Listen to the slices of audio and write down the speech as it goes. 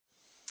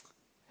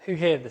Who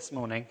here this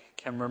morning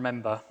can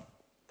remember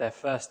their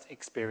first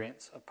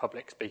experience of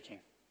public speaking?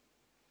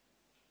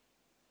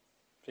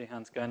 A few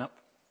hands going up.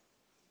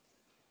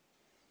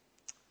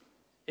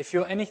 If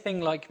you're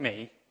anything like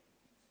me,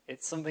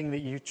 it's something that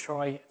you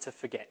try to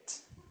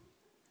forget,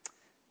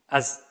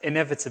 as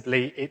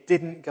inevitably it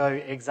didn't go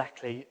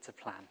exactly to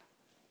plan.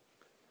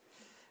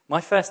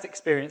 My first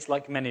experience,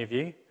 like many of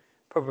you,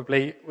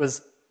 probably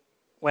was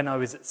when I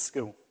was at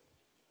school.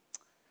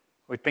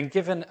 We had to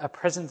give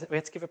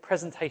a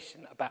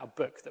presentation about a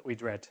book that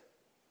we'd read,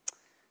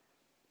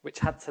 which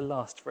had to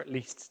last for at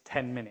least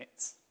 10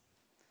 minutes,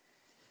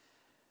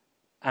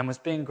 and was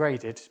being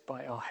graded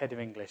by our head of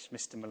English,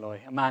 Mr.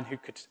 Malloy, a man who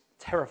could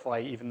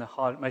terrify even the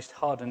most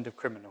hardened of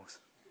criminals.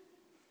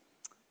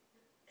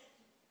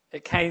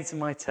 It came to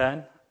my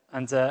turn,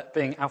 and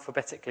being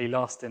alphabetically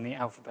last in the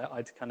alphabet,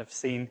 I'd kind of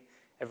seen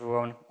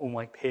everyone, all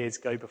my peers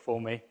go before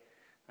me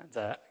and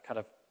kind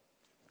of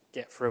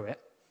get through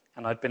it.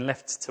 And I'd been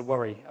left to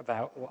worry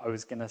about what I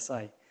was going to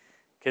say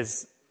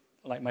because,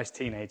 like most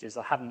teenagers,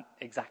 I hadn't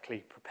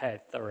exactly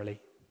prepared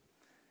thoroughly.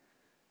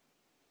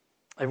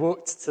 I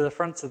walked to the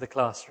front of the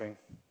classroom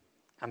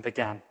and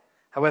began.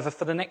 However,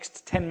 for the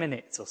next 10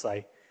 minutes or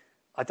so,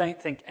 I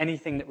don't think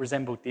anything that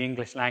resembled the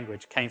English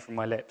language came from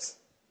my lips.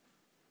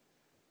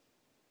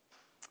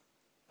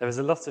 There was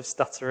a lot of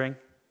stuttering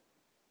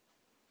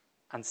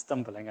and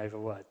stumbling over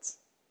words.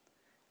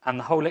 And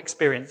the whole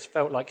experience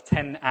felt like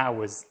 10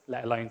 hours,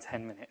 let alone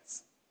 10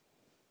 minutes.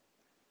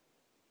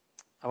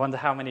 I wonder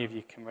how many of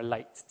you can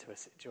relate to a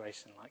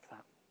situation like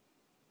that.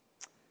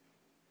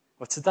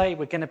 Well, today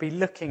we're going to be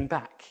looking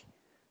back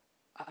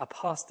at a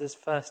pastor's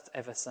first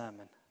ever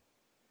sermon,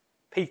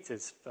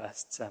 Peter's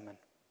first sermon.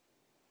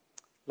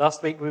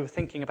 Last week we were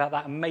thinking about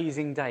that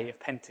amazing day of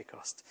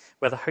Pentecost,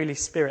 where the Holy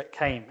Spirit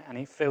came and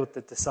he filled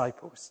the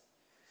disciples.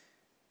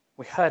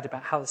 We heard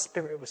about how the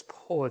Spirit was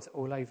poured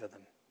all over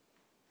them,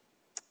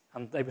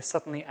 and they were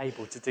suddenly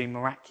able to do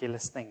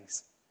miraculous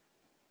things.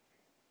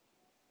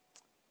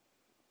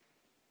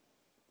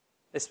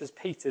 This was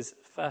Peter's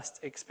first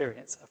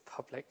experience of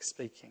public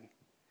speaking,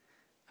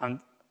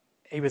 and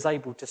he was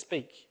able to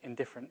speak in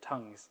different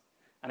tongues.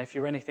 And if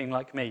you're anything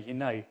like me, you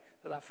know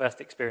that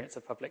first experience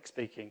of public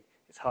speaking,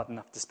 it's hard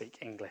enough to speak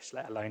English,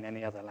 let alone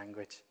any other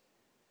language.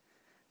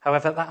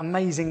 However, that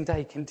amazing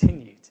day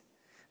continued,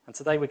 and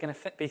today we're going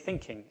to be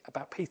thinking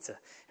about Peter,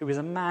 who was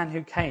a man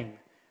who came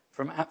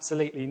from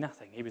absolutely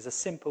nothing. He was a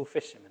simple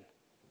fisherman.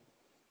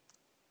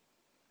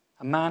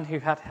 A man who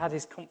had had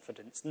his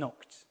confidence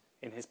knocked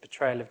in his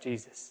betrayal of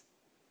Jesus.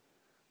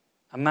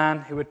 A man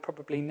who had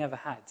probably never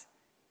had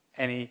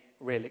any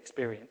real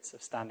experience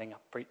of standing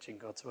up preaching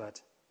God's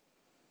word.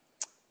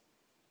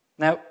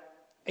 Now,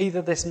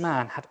 either this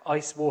man had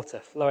ice water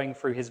flowing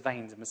through his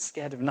veins and was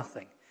scared of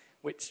nothing,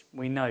 which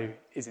we know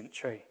isn't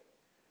true,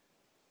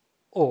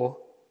 or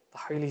the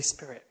Holy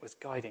Spirit was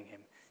guiding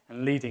him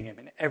and leading him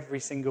in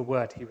every single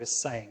word he was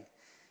saying,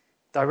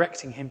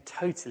 directing him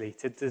totally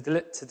to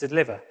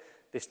deliver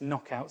this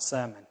knockout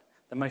sermon,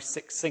 the most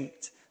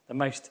succinct, the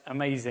most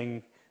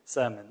amazing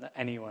sermon that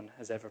anyone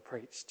has ever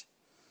preached.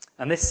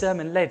 And this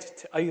sermon led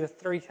to over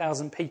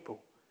 3,000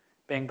 people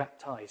being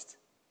baptized.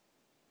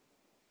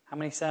 How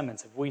many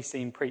sermons have we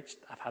seen preached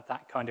that have had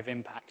that kind of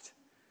impact?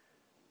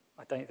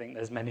 I don't think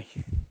there's many.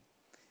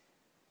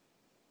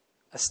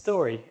 A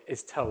story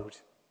is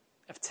told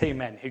of two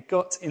men who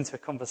got into a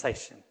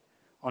conversation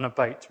on a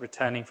boat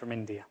returning from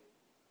India.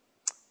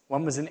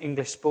 One was an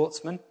English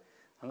sportsman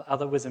and the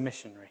other was a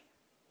missionary.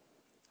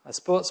 A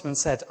sportsman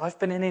said, "I've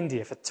been in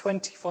India for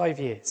 25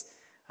 years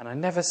and I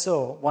never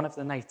saw one of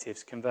the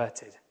natives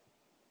converted."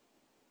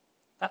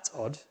 "That's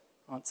odd,"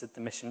 answered the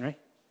missionary.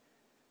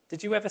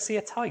 "Did you ever see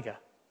a tiger?"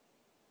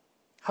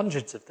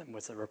 "Hundreds of them,"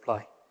 was the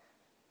reply.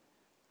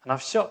 "And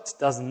I've shot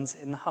dozens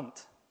in the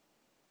hunt."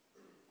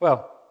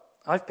 "Well,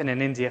 I've been in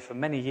India for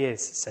many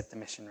years," said the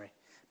missionary,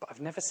 "but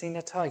I've never seen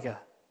a tiger.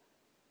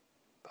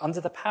 But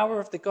under the power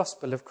of the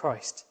gospel of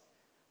Christ,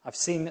 I've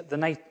seen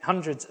the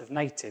hundreds of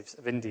natives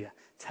of India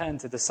turn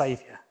to the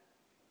Saviour.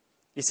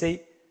 You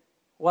see,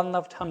 one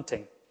loved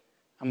hunting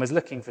and was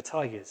looking for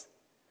tigers.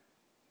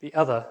 The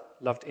other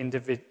loved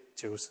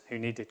individuals who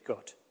needed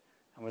God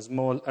and was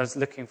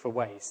looking for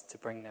ways to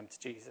bring them to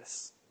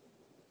Jesus."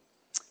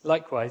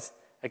 Likewise,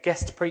 a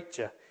guest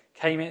preacher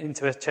came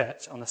into a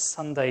church on a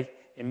Sunday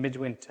in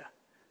midwinter.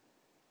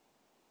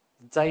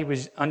 The day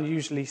was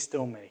unusually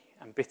stormy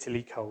and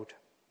bitterly cold,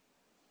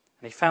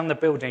 and he found the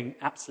building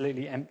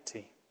absolutely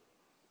empty.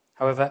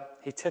 However,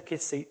 he took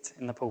his seat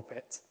in the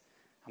pulpit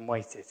and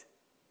waited.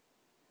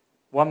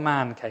 One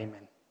man came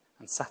in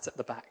and sat at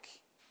the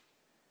back.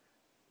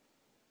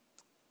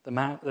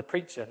 The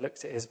preacher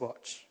looked at his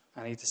watch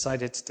and he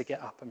decided to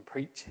get up and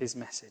preach his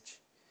message.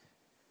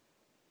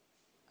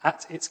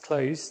 At its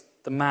close,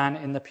 the man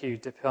in the pew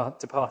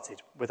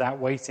departed without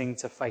waiting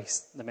to face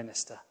the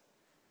minister.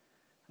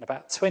 And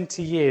about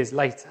 20 years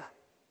later,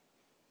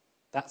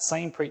 that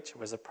same preacher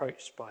was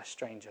approached by a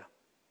stranger.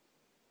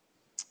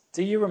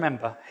 "Do you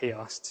remember," he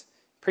asked,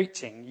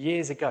 "preaching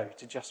years ago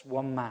to just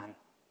one man?"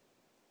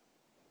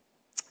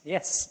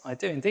 Yes, I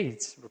do indeed,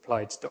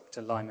 replied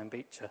Dr. Lyman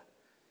Beecher.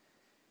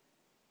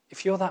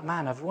 If you're that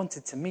man, I've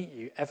wanted to meet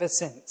you ever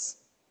since.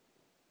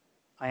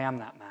 I am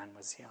that man,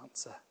 was the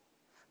answer.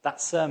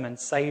 That sermon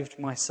saved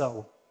my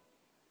soul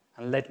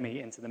and led me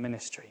into the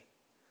ministry.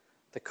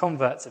 The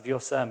converts of your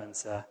sermon,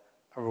 sir,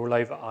 are all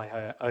over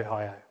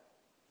Ohio.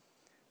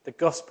 The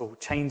gospel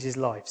changes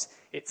lives.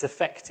 It's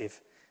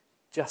effective,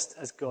 just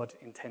as God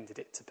intended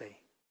it to be.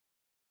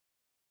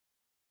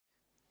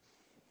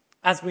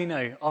 As we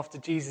know, after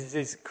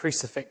Jesus'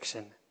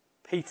 crucifixion,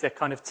 Peter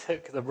kind of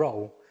took the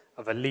role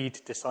of a lead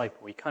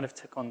disciple. He kind of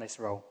took on this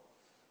role.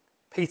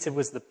 Peter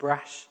was the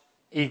brash,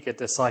 eager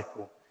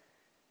disciple.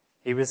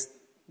 He was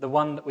the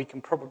one that we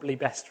can probably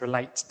best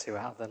relate to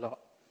out of the lot.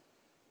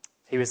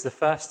 He was the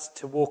first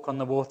to walk on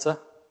the water,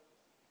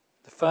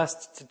 the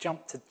first to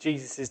jump to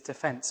Jesus'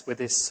 defence with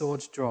his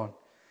sword drawn.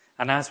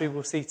 And as we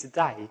will see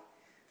today,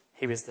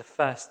 he was the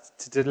first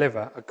to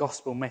deliver a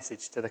gospel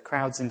message to the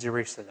crowds in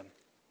Jerusalem.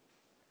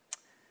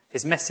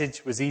 His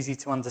message was easy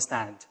to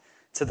understand,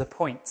 to the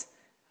point,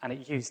 and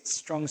it used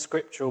strong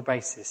scriptural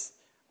basis,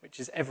 which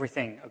is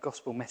everything a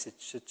gospel message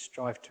should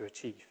strive to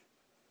achieve.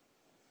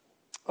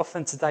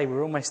 Often today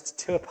we're almost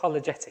too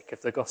apologetic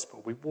of the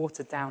gospel. We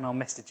water down our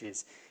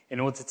messages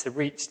in order to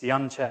reach the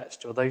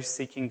unchurched or those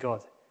seeking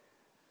God.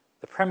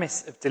 The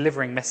premise of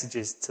delivering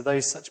messages to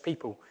those such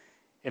people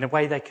in a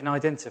way they can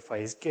identify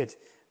is good,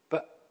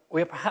 but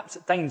we are perhaps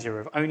at danger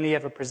of only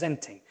ever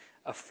presenting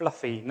a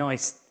fluffy,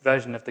 nice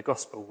version of the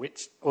gospel,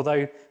 which,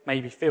 although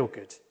maybe feel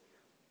good,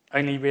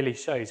 only really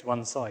shows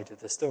one side of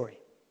the story.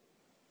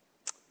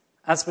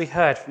 As we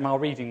heard from our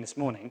reading this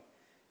morning,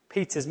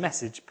 Peter's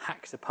message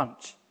packed a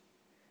punch.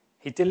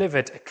 He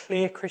delivered a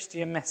clear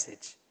Christian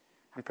message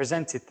and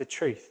presented the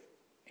truth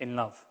in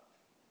love.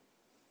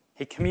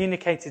 He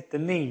communicated the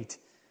need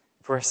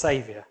for a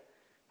saviour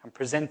and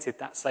presented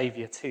that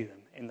saviour to them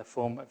in the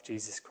form of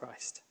Jesus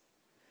Christ.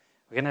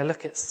 We're going to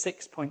look at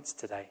 6 points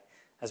today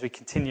as we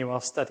continue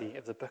our study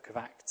of the book of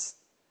Acts.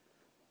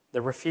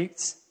 The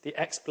refutes, the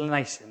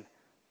explanation,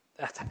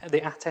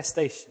 the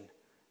attestation,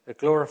 the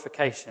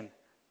glorification,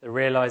 the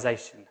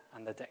realisation,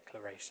 and the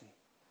declaration.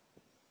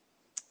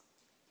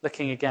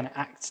 Looking again at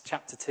Acts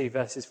chapter 2,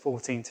 verses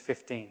 14 to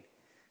 15,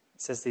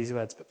 it says these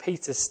words, "But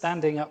Peter,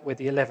 standing up with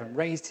the 11,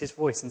 raised his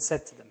voice and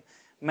said to them,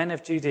 'Men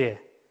of Judea,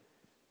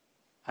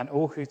 and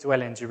all who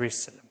dwell in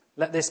Jerusalem,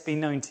 let this be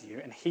known to you,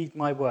 and heed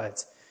my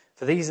words,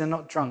 for these are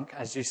not drunk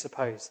as you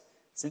suppose,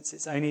 since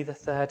it's only the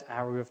 3rd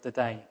hour of the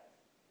day.'"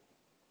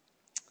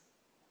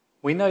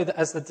 We know that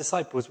as the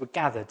disciples were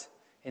gathered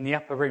in the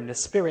upper room, the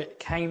Spirit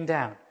came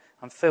down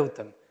and filled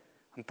them.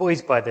 And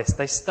buoyed by this,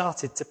 they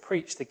started to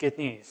preach the good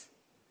news.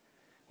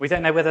 We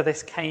don't know whether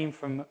this came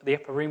from the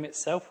upper room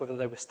itself, whether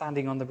they were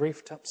standing on the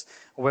rooftops,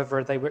 or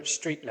whether they were at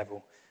street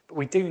level. But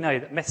we do know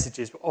that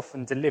messages were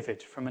often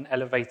delivered from an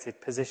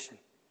elevated position.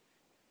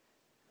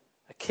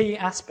 A key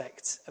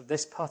aspect of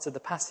this part of the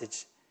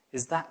passage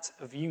is that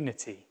of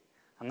unity,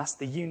 and that's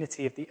the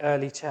unity of the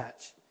early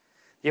church.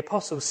 The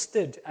apostles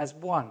stood as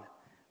one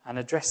and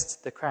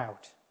addressed the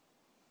crowd.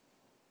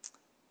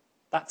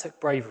 That took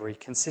bravery,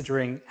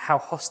 considering how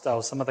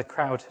hostile some of the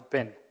crowd had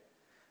been.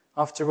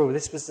 After all,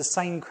 this was the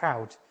same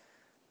crowd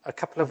a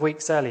couple of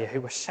weeks earlier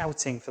who were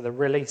shouting for the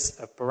release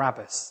of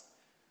Barabbas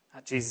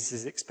at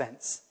Jesus'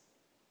 expense.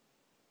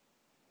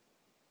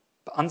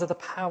 But under the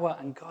power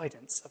and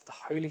guidance of the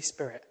Holy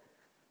Spirit,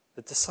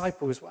 the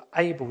disciples were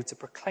able to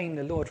proclaim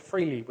the Lord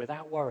freely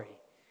without worry,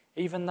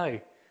 even though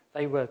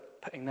they were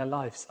putting their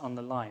lives on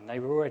the line. They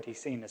were already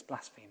seen as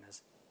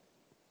blasphemers.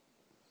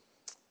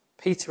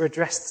 Peter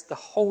addressed the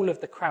whole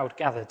of the crowd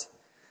gathered,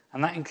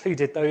 and that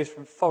included those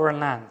from foreign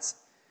lands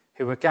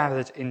who were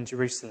gathered in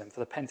Jerusalem for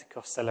the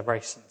Pentecost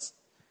celebrations.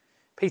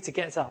 Peter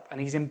gets up and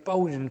he's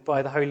emboldened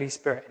by the Holy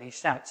Spirit and he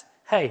shouts,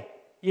 "Hey,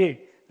 you,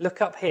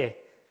 look up here.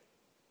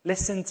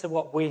 Listen to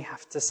what we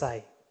have to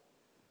say."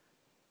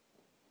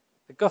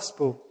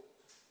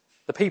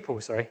 The people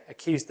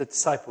accused the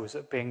disciples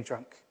of being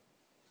drunk.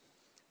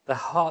 Their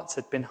hearts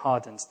had been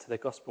hardened to the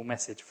gospel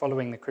message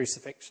following the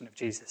crucifixion of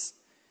Jesus.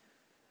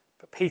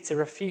 But Peter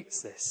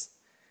refutes this,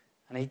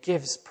 and he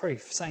gives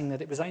proof, saying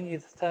that it was only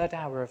the 3rd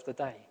hour of the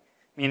day,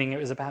 meaning it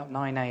was about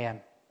 9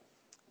 a.m.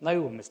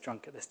 No one was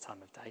drunk at this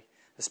time of day,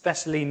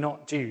 especially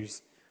not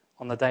Jews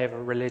on the day of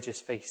a religious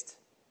feast.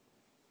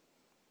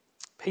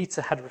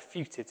 Peter had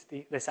refuted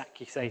this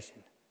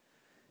accusation.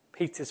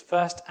 Peter's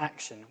first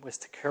action was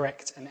to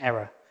correct an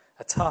error,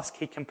 a task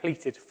he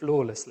completed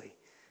flawlessly.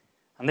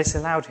 And this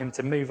allowed him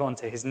to move on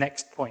to his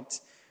next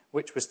point,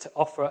 which was to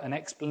offer an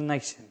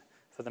explanation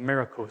for the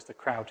miracles the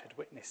crowd had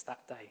witnessed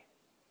that day.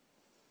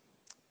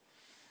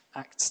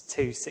 Acts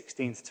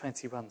 2:16 to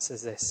 21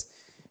 says this,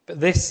 "But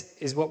this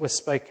is what was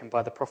spoken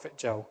by the prophet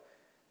Joel.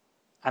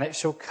 And it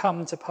shall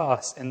come to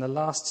pass in the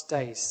last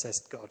days, says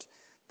God,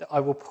 that I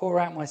will pour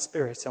out my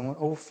spirit on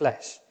all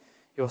flesh.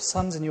 Your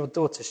sons and your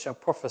daughters shall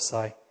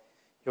prophesy.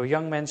 Your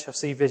young men shall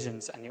see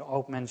visions, and your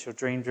old men shall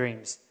dream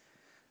dreams.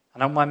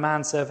 And on my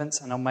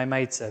manservants and on my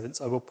maidservants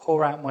I will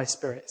pour out my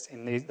spirit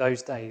in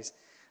those days,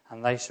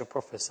 and they shall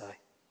prophesy."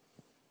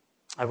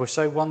 I will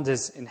show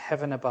wonders in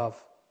heaven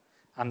above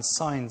and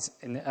signs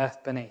in the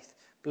earth beneath,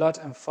 blood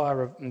and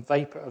fire and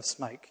vapour of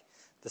smoke.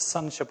 The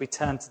sun shall be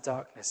turned to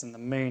darkness and the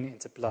moon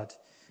into blood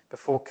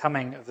before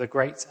coming of the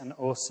great and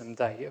awesome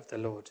day of the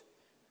Lord.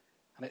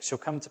 And it shall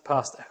come to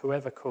pass that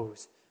whoever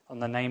calls on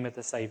the name of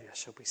the Saviour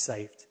shall be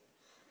saved.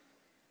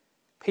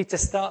 Peter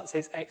starts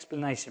his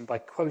explanation by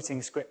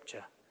quoting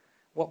Scripture.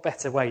 What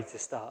better way to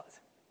start?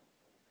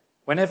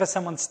 Whenever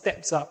someone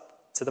steps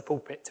up to the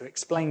pulpit to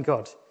explain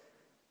God,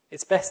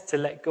 it's best to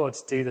let God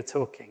do the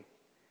talking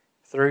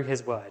through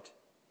his word.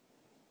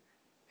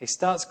 He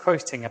starts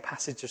quoting a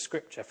passage of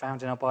Scripture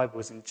found in our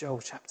Bibles in Joel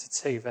chapter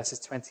 2, verses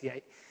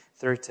 28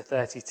 through to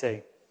 32.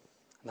 And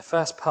the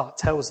first part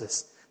tells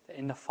us that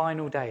in the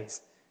final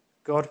days,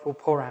 God will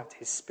pour out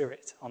his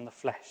Spirit on the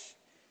flesh,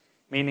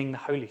 meaning the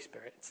Holy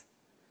Spirit.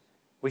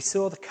 We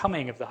saw the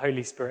coming of the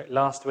Holy Spirit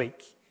last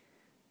week,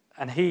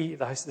 and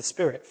the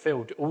Spirit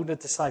filled all the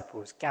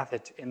disciples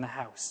gathered in the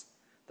house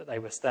that they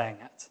were staying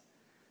at.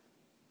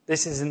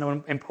 This is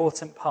an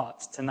important part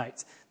to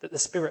note, that the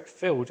Spirit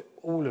filled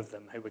all of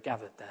them who were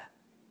gathered there.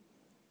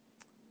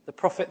 The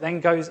prophet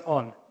then goes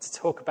on to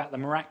talk about the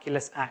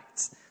miraculous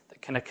acts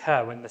that can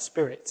occur when the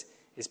Spirit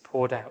is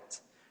poured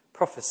out.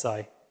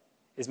 Prophesy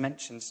is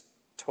mentioned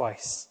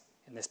twice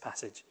in this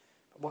passage.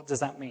 But what does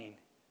that mean?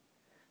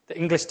 The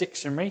English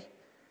dictionary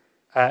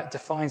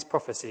defines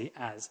prophecy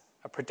as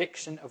a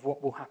prediction of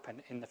what will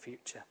happen in the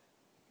future.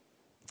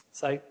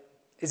 So,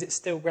 is it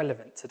still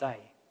relevant today?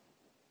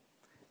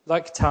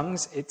 Like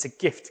tongues, it's a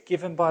gift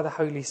given by the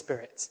Holy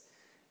Spirit.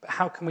 But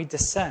how can we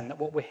discern that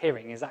what we're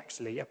hearing is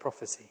actually a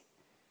prophecy?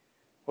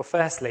 Well,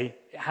 firstly,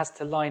 it has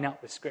to line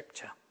up with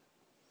Scripture.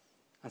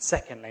 And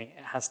secondly,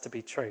 it has to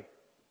be true.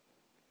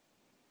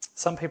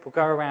 Some people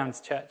go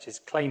around churches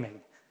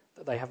claiming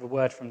that they have a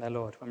word from their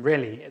Lord, when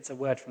really it's a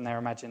word from their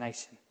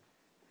imagination.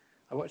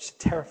 I watched a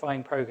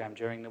terrifying program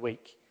during the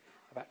week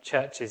about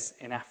churches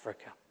in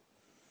Africa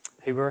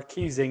who were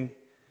accusing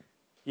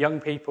young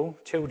people,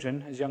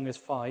 children as young as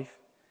 5,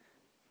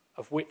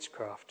 of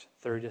witchcraft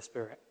through the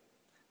Spirit.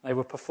 They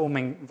were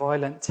performing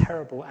violent,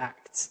 terrible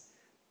acts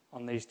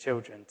on these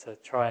children to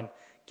try and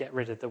get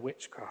rid of the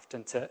witchcraft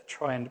and to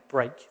try and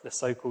break the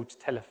so-called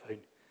telephone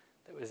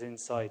that was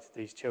inside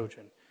these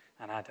children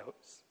and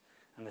adults.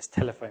 And this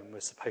telephone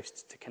was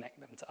supposed to connect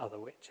them to other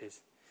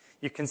witches.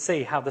 You can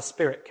see how the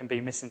Spirit can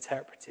be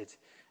misinterpreted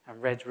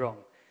and read wrong,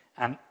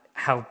 and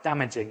how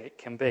damaging it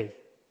can be.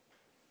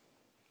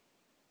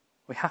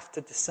 We have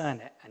to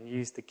discern it and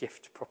use the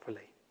gift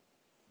properly.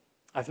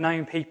 I've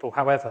known people,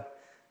 however,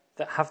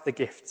 that have the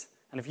gift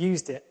and have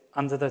used it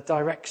under the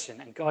direction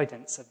and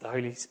guidance of the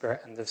Holy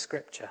Spirit and of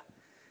Scripture.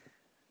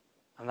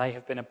 And they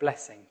have been a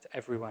blessing to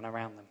everyone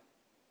around them.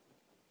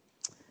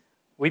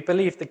 We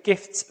believe the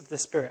gifts of the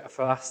Spirit are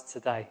for us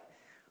today.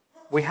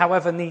 We,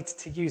 however, need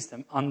to use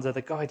them under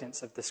the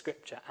guidance of the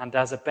Scripture and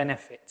as a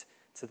benefit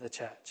to the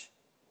church.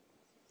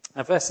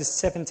 Now, verses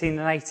 17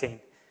 and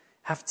 18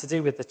 have to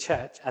do with the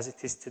church as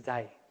it is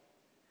today.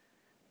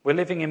 We're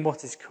living in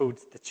what is called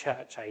the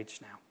church age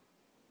now.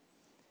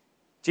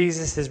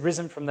 Jesus has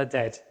risen from the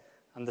dead,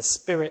 and the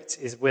Spirit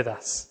is with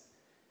us,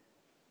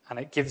 and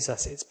it gives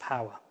us its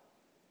power.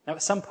 Now,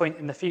 at some point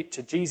in the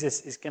future,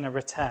 Jesus is going to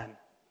return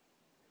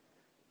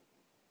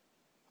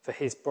for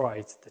his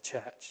bride, the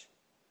church.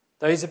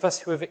 Those of us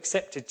who have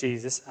accepted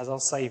Jesus as our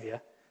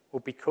Saviour will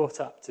be caught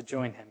up to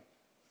join him.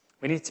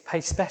 We need to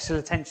pay special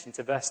attention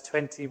to verse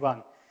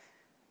 21,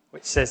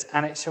 which says,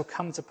 "And it shall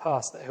come to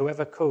pass that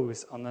whoever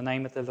calls on the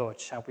name of the Lord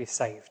shall be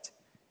saved."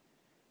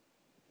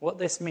 What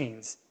this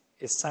means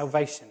is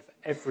salvation for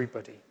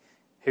everybody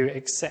who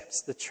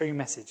accepts the true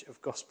message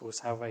of gospel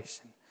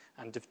salvation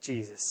and of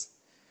Jesus.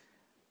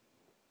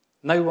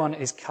 No one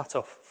is cut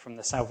off from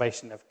the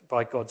salvation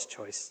by God's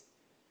choice,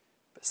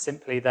 but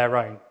simply their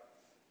own.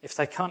 If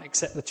they can't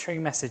accept the true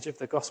message of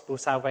the gospel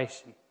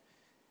salvation,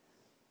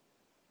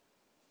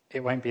 it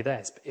won't be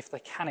theirs. But if they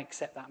can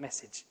accept that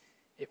message,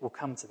 it will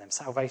come to them.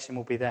 Salvation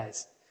will be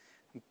theirs.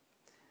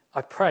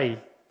 I pray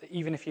that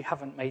even if you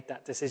haven't made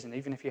that decision,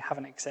 even if you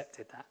haven't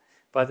accepted that,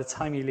 by the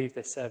time you leave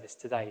this service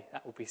today,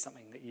 that will be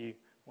something that you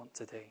want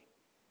to do.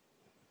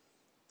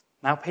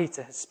 Now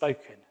Peter has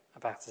spoken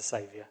about a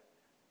Saviour.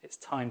 It's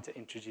time to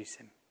introduce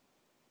him.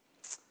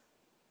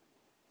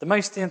 The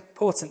most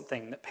important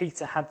thing that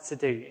Peter had to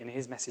do in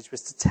his message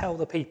was to tell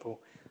the people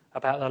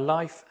about the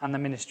life and the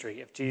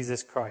ministry of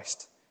Jesus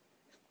Christ.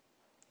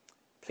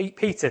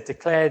 Peter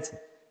declared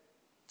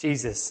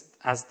Jesus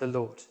as the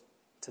Lord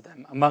to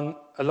them,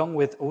 along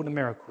with all the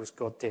miracles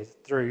God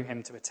did through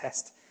him to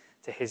attest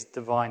to his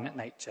divine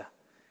nature.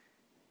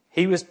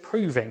 He was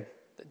proving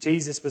that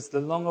Jesus was the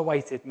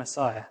long-awaited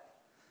Messiah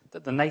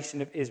that the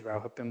nation of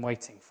Israel had been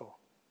waiting for.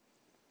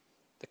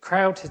 The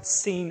crowd had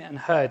seen and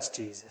heard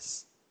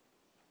Jesus.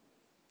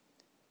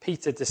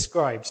 Peter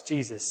describes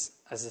Jesus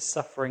as a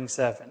suffering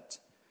servant,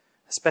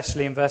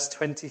 especially in verse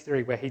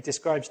 23, where he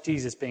describes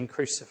Jesus being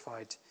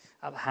crucified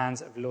at the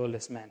hands of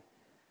lawless men.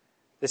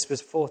 This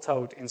was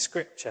foretold in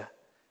Scripture,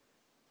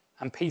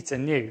 and Peter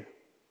knew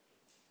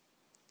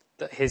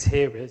that his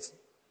hearers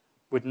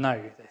would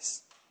know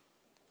this.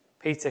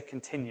 Peter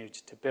continued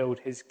to build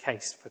his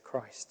case for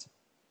Christ.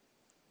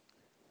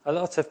 A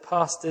lot of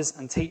pastors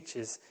and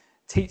teachers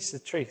teach the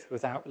truth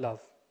without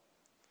love.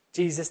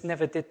 Jesus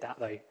never did that,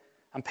 though,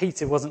 and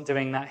Peter wasn't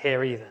doing that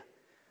here either.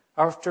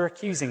 After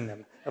accusing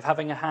them of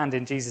having a hand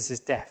in Jesus'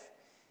 death,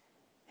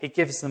 he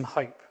gives them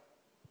hope.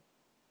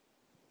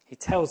 He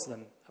tells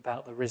them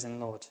about the risen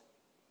Lord.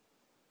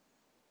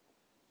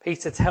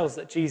 Peter tells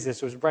that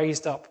Jesus was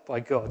raised up by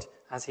God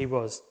as he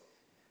was.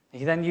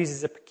 He then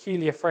uses a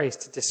peculiar phrase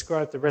to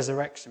describe the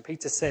resurrection.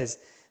 Peter says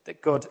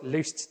that God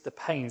loosed the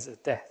pains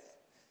of death.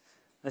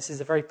 This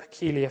is a very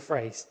peculiar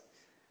phrase.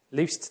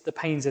 Loosed the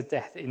pains of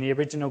death in the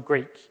original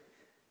Greek.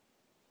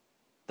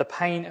 The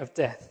pain of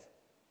death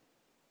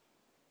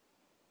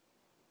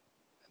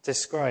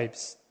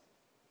describes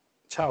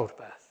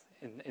childbirth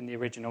in the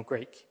original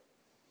Greek.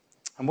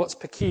 And what's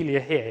peculiar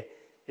here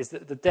is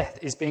that the death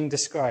is being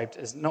described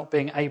as not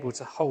being able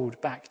to hold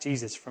back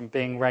Jesus from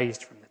being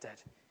raised from the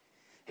dead.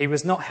 He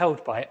was not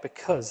held by it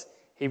because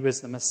he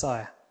was the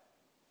Messiah,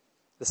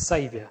 the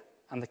Saviour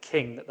and the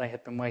King that they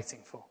had been waiting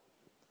for.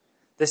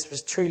 This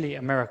was truly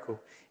a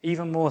miracle,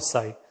 even more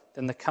so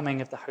than the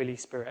coming of the Holy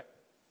Spirit.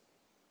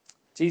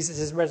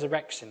 Jesus'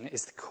 resurrection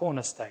is the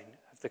cornerstone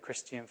of the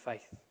Christian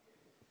faith.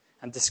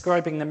 And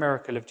describing the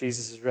miracle of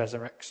Jesus'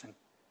 resurrection,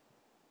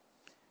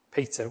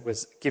 Peter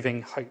was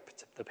giving hope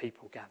to the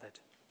people gathered.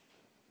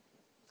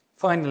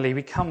 Finally,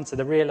 we come to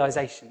the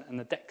realization and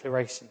the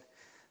declaration.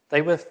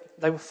 They were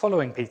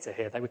following Peter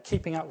here. They were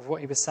keeping up with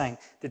what he was saying.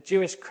 The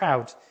Jewish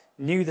crowd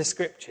knew the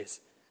scriptures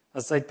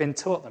as they'd been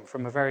taught them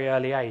from a very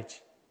early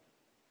age.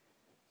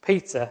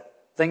 Peter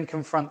then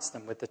confronts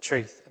them with the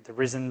truth of the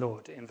risen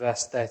Lord in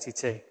verse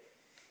 32.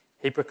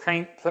 He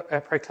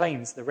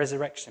proclaims the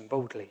resurrection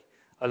boldly,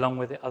 along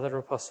with the other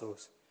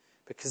apostles,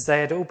 because they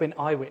had all been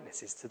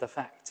eyewitnesses to the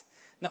fact.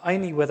 Not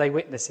only were they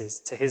witnesses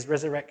to his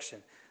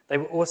resurrection, they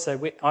were also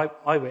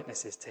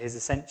eyewitnesses to his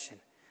ascension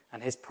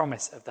and his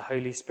promise of the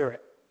Holy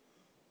Spirit.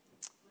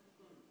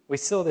 We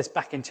saw this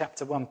back in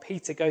chapter 1.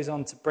 Peter goes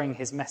on to bring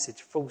his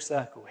message full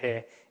circle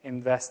here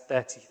in verse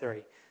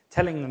 33,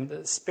 telling them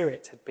that the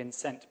Spirit had been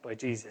sent by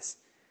Jesus,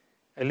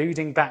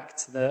 alluding back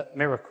to the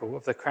miracle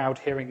of the crowd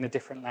hearing the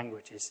different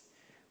languages,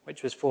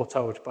 which was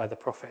foretold by the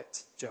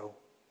prophet Joel.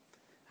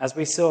 As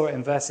we saw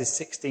in verses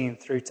 16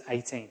 through to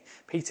 18,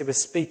 Peter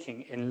was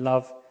speaking in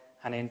love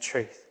and in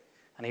truth,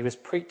 and he was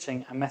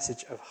preaching a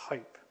message of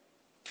hope.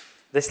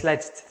 This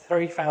led to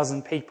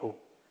 3,000 people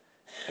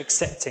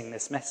accepting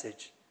this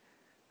message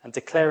and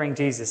declaring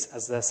Jesus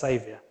as their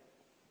Saviour.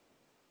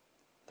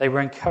 They were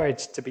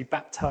encouraged to be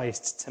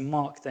baptized to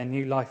mark their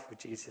new life with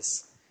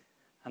Jesus,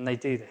 and they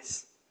do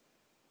this.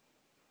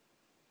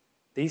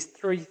 These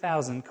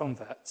 3,000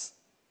 converts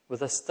were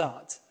the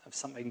start of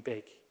something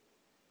big,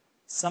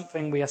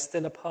 something we are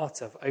still a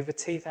part of over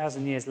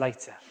 2,000 years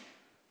later,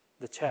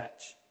 the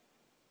church.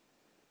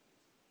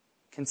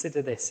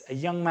 Consider this: a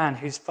young man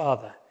whose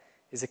father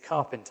is a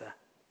carpenter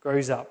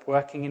grows up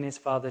working in his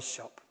father's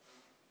shop.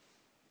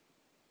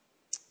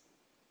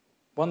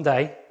 One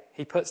day,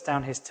 he puts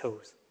down his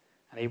tools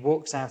and he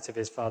walks out of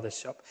his father's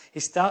shop. He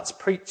starts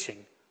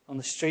preaching on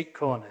the street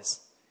corners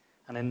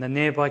and in the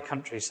nearby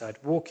countryside,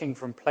 walking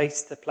from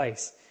place to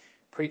place,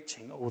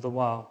 preaching all the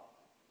while.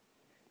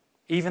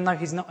 Even though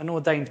he's not an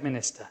ordained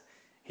minister,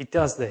 he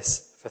does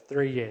this for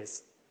 3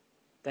 years.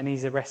 Then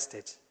he's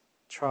arrested,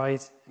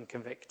 tried and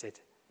convicted.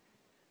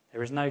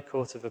 There is no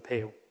court of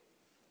appeal.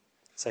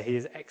 So he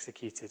is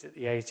executed at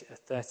the age of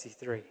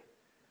 33,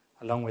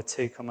 along with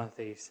 2 common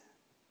thieves.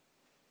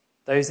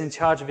 Those in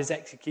charge of his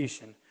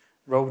execution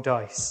roll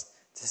dice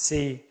to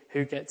see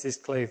who gets his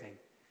clothing,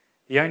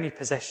 the only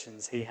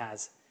possessions he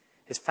has.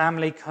 His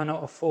family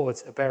cannot afford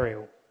a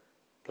burial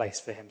place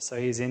for him, so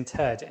he is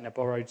interred in a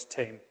borrowed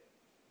tomb.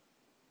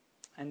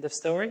 End of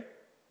story?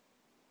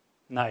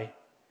 No.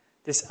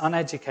 This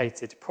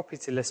uneducated,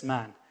 propertyless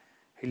man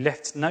who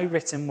left no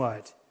written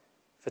word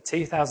for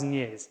 2,000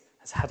 years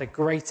has had a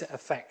greater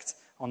effect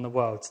on the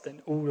world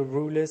than all the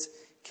rulers,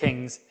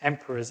 kings,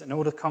 emperors, and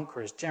all the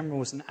conquerors,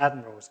 generals and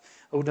admirals,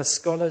 all the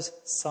scholars,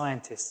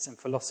 scientists and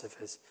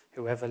philosophers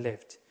who ever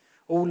lived,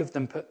 all of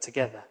them put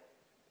together.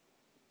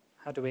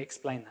 How do we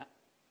explain that?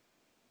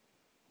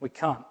 We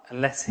can't,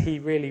 unless he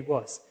really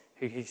was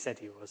who he said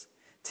he was.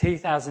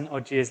 2,000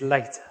 odd years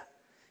later,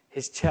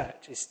 his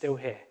church is still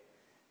here,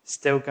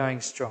 still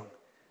going strong,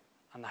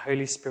 and the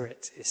Holy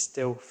Spirit is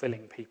still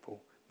filling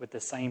people with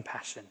the same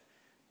passion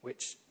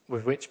with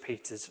which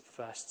Peter's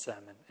first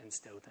sermon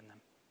instilled in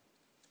them.